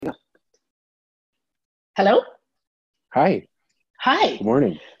Hello? Hi, Hi. good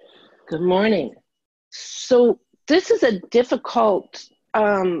morning. Good morning. So this is a difficult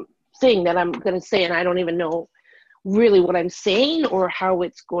thing that I'm going to say, and I don't even know really what I'm saying or how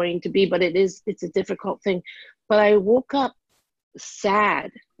it's going to be, but it's a difficult thing. But I woke up sad,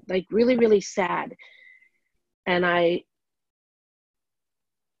 like really, really sad. And I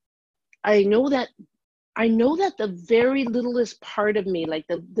know that the very littlest part of me, like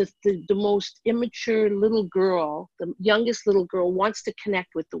the most immature little girl, the youngest little girl, wants to connect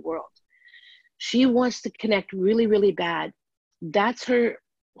with the world. She wants to connect really, really bad. That's her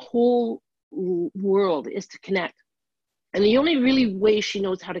whole world, is to connect. And the only really way she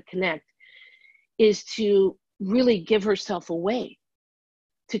knows how to connect is to really give herself away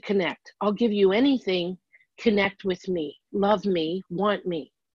to connect. I'll give you anything, connect with me, love me, want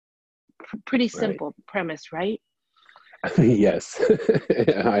me. Pretty Right. simple premise, right? Yes,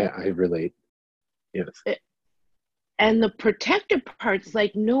 I relate. Yes. And the protector part's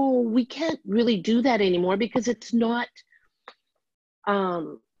like, no, we can't really do that anymore because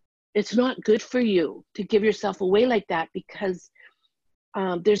um, it's not good for you to give yourself away like that, because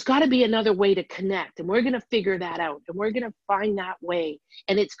there's got to be another way to connect, and we're going to figure that out, and we're going to find that way,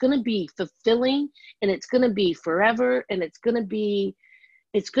 and it's going to be fulfilling, and it's going to be forever, and it's going to be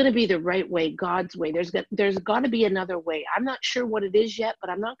the right way, God's way. There's got to be another way. I'm not sure what it is yet, but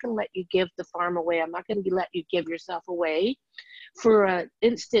I'm not going to let you give the farm away. I'm not going to let you give yourself away for an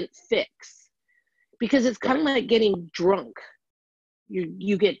instant fix, because it's kind Right. of like getting drunk.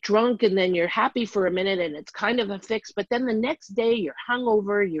 You get drunk and then you're happy for a minute and it's kind of a fix, but then the next day you're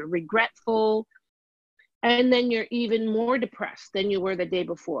hungover, you're regretful, and then you're even more depressed than you were the day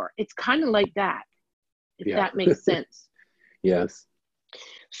before. It's kind of like that, if Yeah. that makes sense. Yes. When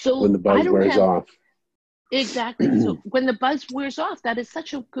So the I buzz don't wears have off. exactly. So when the buzz wears off, that is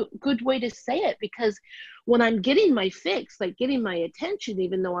such a good way to say it, because when I'm getting my fix, like getting my attention,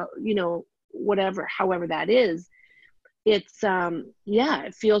 even though whatever, however that is, it's yeah,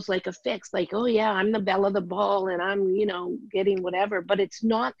 it feels like a fix, like, oh yeah, I'm the belle of the ball and I'm getting whatever, but it's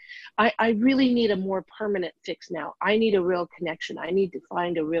not. I really need a more permanent fix now. I need a real connection. I need to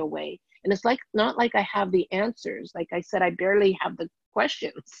find a real way, and it's like not like I have the answers. Like I said, I barely have the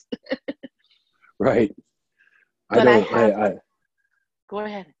questions. Right. I But I don't, have. I, Go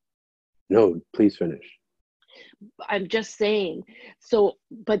ahead. no, please finish. I'm just saying. So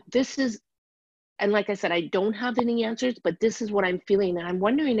but this is, and like I said, I don't have any answers, but this is what I'm feeling, and I'm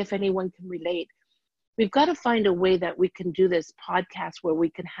wondering if anyone can relate. We've got to find a way that we can do this podcast where we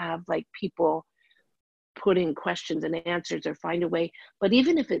can have like people put in questions and answers, or find a way. But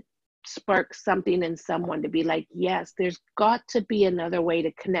even if it sparks something in someone to be like, yes, there's got to be another way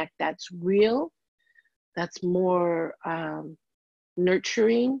to connect that's real, that's more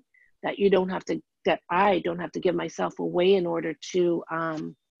nurturing, that you don't have to, that I don't have to give myself away in order to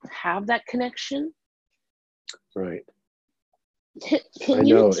have that connection. Right. I Can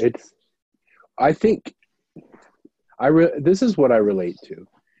you? know I think this is what I relate to,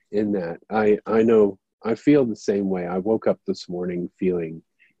 in that I know I feel the same way. I woke up this morning feeling,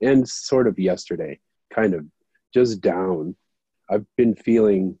 and sort of yesterday, kind of just down. I've been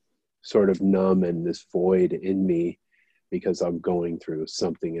feeling sort of numb and this void in me because I'm going through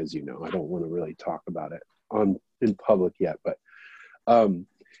something, as you know. I don't want to really talk about it in public yet, but um,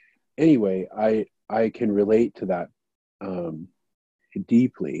 anyway, I can relate to that um,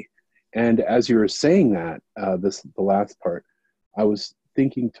 deeply. And as you were saying that, the last part, I was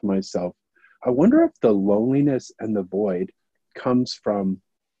thinking to myself, I wonder if the loneliness and the void comes from,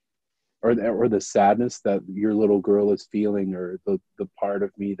 or the sadness that your little girl is feeling, or the part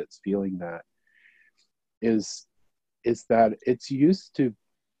of me that's feeling that, is that it's used to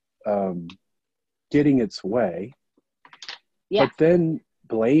um, getting its way, Yeah, but then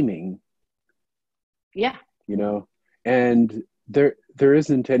blaming, yeah, you know, and there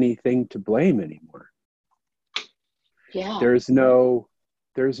isn't anything to blame anymore. yeah. There's no,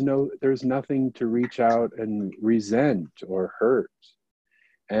 there's nothing to reach out and resent or hurt.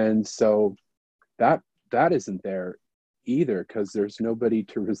 And so that that isn't there either, because there's nobody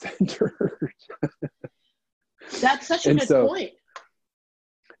to resent or hurt. That's such a and good so point.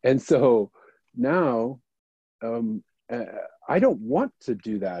 and so now, um uh, I don't want to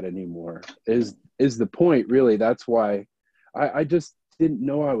do that anymore, is the point, really. That's why I just didn't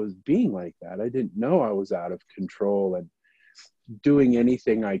know I was being like that. I didn't know I was out of control and doing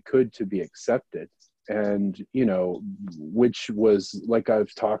anything I could to be accepted. And, which was, like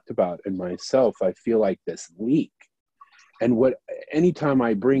I've talked about in myself, I feel like this leak. And anytime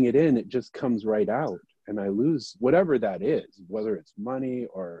I bring it in, it just comes right out. And I lose whatever that is, whether it's money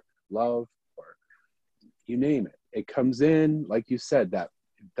or love or you name it. It comes in, like you said,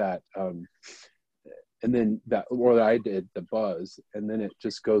 and then or I did, the buzz, and then it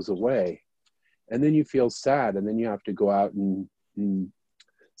just goes away. And then you feel sad, and then you have to go out and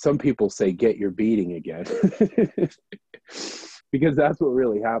some people say, get your beating again. Because that's what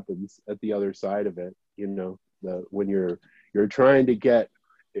really happens at the other side of it. When you're trying to get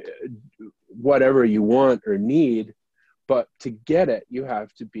whatever you want or need, but to get it, you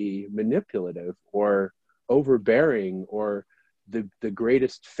have to be manipulative or overbearing or the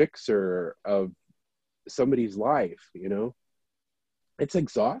greatest fixer of somebody's life. It's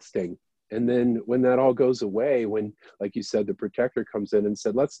exhausting. And then when that all goes away, when, like you said, the protector comes in and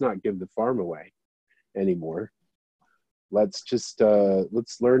said, let's not give the farm away anymore. Let's just,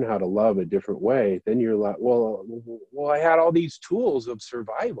 let's learn how to love a different way. Then you're like, well, I had all these tools of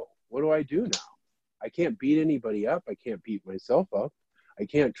survival. What do I do now? I can't beat anybody up. I can't beat myself up. I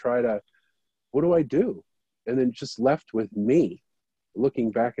can't what do I do? And then just left with me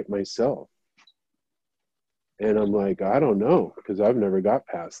looking back at myself. And I'm like, I don't know, because I've never got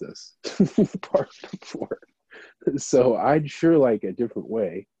past this part before. So I'd sure like a different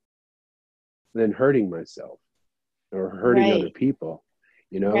way than hurting myself or hurting other people,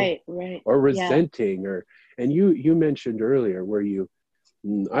 Right. or resenting, and you mentioned earlier where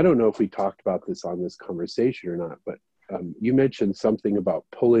I don't know if we talked about this on this conversation or not, but you mentioned something about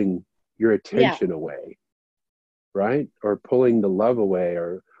pulling your attention away, right? Or pulling the love away,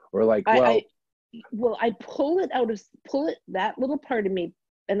 or like, I pull it, that little part of me,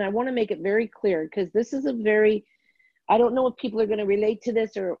 and I want to make it very clear, because this is I don't know if people are going to relate to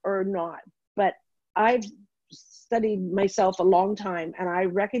this or not, but I've studied myself a long time, and I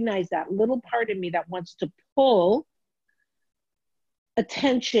recognize that little part of me that wants to pull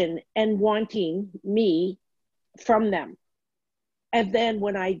attention and wanting me from them. And then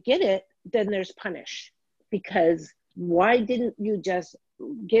when I get it, then there's punish, because why didn't you just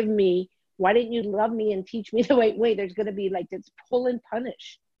why didn't you love me and teach me the right way? There's going to be like this pull and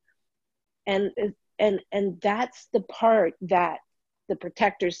punish. And that's the part that the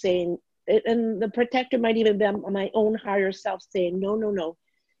protector's saying, and the protector might even be my own higher self saying, no,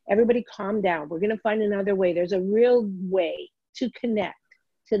 everybody calm down. We're going to find another way. There's a real way to connect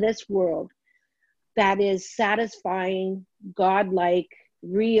to this world that is satisfying, godlike,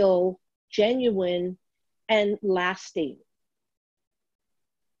 real, genuine, and lasting.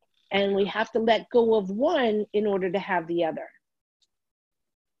 And we have to let go of one in order to have the other.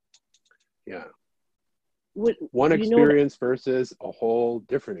 Yeah. One experience versus a whole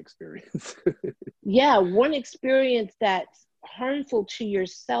different experience. Yeah, one experience that's harmful to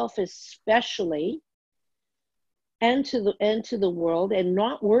yourself especially, and to the world, and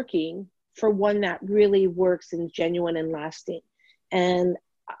not working for one that really works and genuine and lasting. And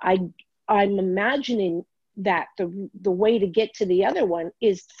I'm imagining that the way to get to the other one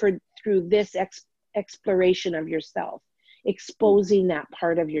is through this exploration of yourself, exposing that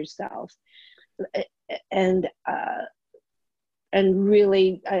part of yourself, and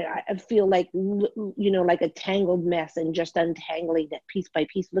really I feel like, like a tangled mess, and just untangling it piece by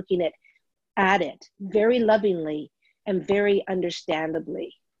piece, looking at it very lovingly and very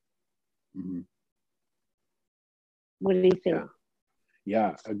understandably. Mm-hmm. What do you think?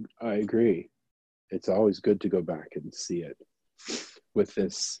 Yeah, I agree. It's always good to go back and see it with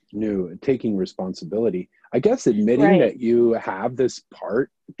this new taking responsibility. I guess admitting that you have this part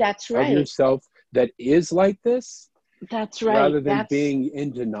of yourself that is like this. That's right. Rather than being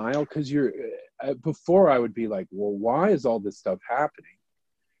in denial, because before I would be like, well, why is all this stuff happening?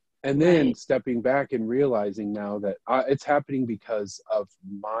 And then stepping back and realizing now that it's happening because of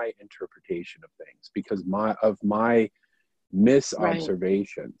my interpretation of things, because of my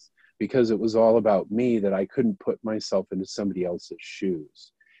misobservations, because it was all about me, that I couldn't put myself into somebody else's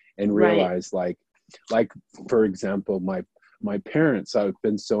shoes and realize like for example, my parents, I've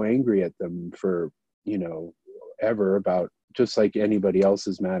been so angry at them for, ever, about, just like anybody else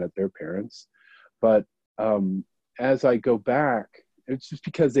is mad at their parents. But as I go back, it's just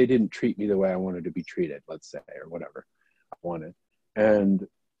because they didn't treat me the way I wanted to be treated, let's say, or whatever I wanted. And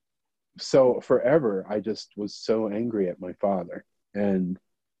so forever, I just was so angry at my father. And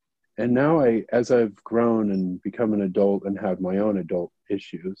now as I've grown and become an adult and have my own adult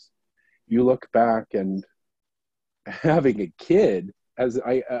issues, you look back and having a kid, as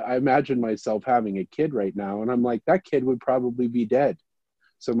I imagine myself having a kid right now, and I'm like, that kid would probably be dead.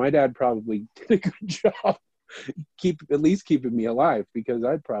 So my dad probably did a good job at least keeping me alive, because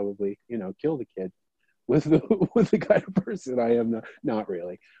I'd probably, kill the kid with the kind of person I am. Not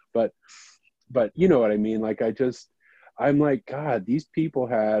really, but you know what I mean? Like, I'm like, God, these people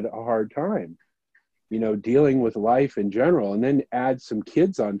had a hard time. you know, dealing with life in general, and then add some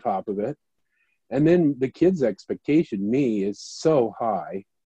kids on top of it. And then the kids' expectation, me, is so high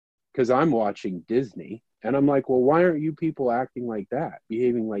because I'm watching Disney. And I'm like, well, why aren't you people acting like that,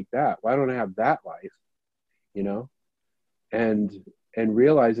 behaving like that? Why don't I have that life? You know? And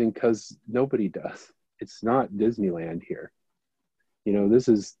realizing because nobody does. It's not Disneyland here. You know, this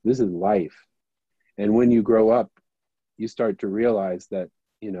is life. And when you grow up, you start to realize that,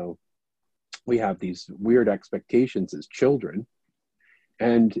 you know, we have these weird expectations as children.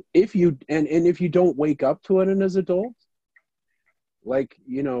 And if you if you don't wake up to it as adults, like,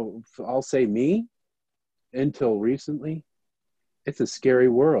 you know, I'll say me, until recently, it's a scary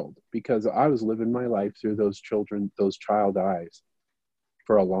world because I was living my life through those child eyes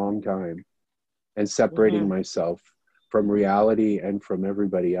for a long time and separating myself from reality and from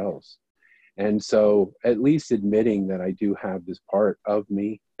everybody else. And so at least admitting that I do have this part of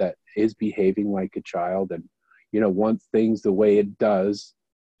me that is behaving like a child and, you know, wants things the way it does.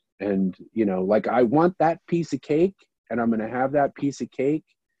 And, you know, like I want that piece of cake and I'm going to have that piece of cake.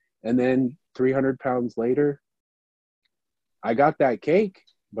 And then 300 pounds later, I got that cake,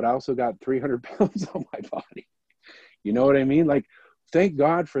 but I also got 300 pounds on my body. You know what I mean? Like, thank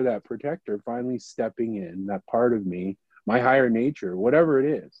God for that protector finally stepping in, that part of me, my higher nature, whatever it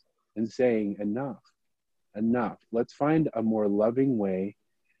is, and saying, enough. Let's find a more loving way,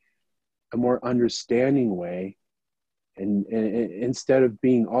 a more understanding way. And instead of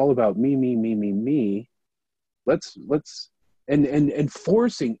being all about me, let's and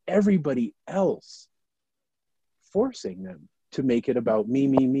forcing everybody else, forcing them to make it about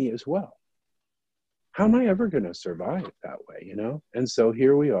me as well. How am I ever going to survive that way, you know? And so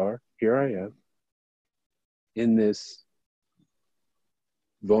here I am in this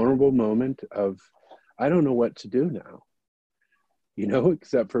vulnerable moment of, I don't know what to do now, you know,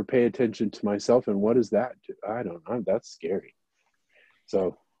 except for pay attention to myself. And what does that do? I don't know. That's scary.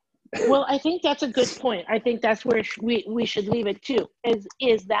 So. Well, I think that's a good point. I think that's where we should leave it too,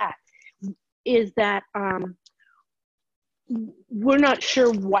 is that we're not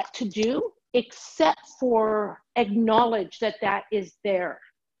sure what to do except for acknowledge that is there.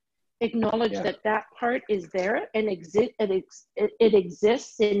 Acknowledge that part is there and it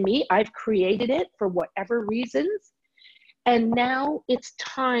exists in me. I've created it for whatever reasons. And now it's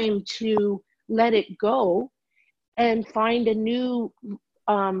time to let it go and find a new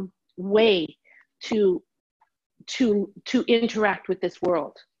way to interact with this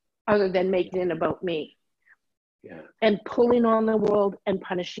world other than making it about me. Yeah. And pulling on the world and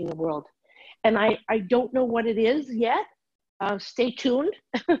punishing the world. And I don't know what it is yet. Stay tuned.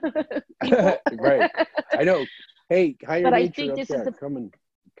 Right. I know. Hey, higher but nature I think up this there. is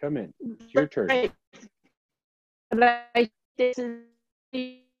Come in. It's your turn. Right. But this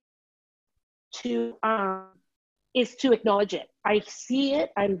is to acknowledge it. I see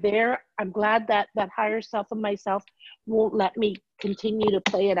it. I'm there. I'm glad that higher self of myself won't let me continue to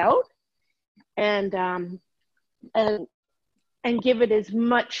play it out, and give it as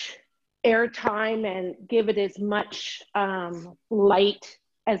much airtime and give it as much light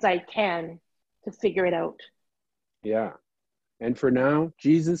as I can to figure it out. Yeah. And for now,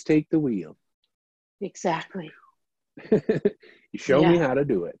 Jesus, take the wheel. Exactly. You show me how to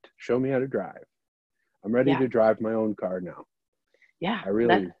do it. Show me how to drive. I'm ready to drive my own car now. Yeah.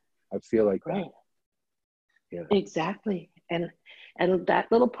 I feel like right. That. Yeah. Exactly. And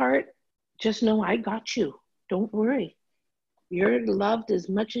that little part, just know I got you. Don't worry. You're loved as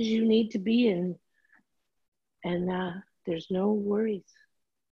much as you need to be, and there's no worries.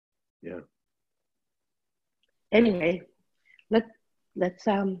 Yeah. Anyway, let's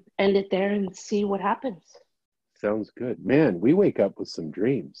end it there and see what happens. Sounds good. Man, we wake up with some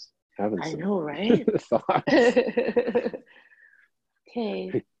dreams. I know, right? Thoughts.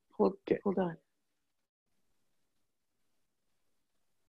 Okay. Hold on.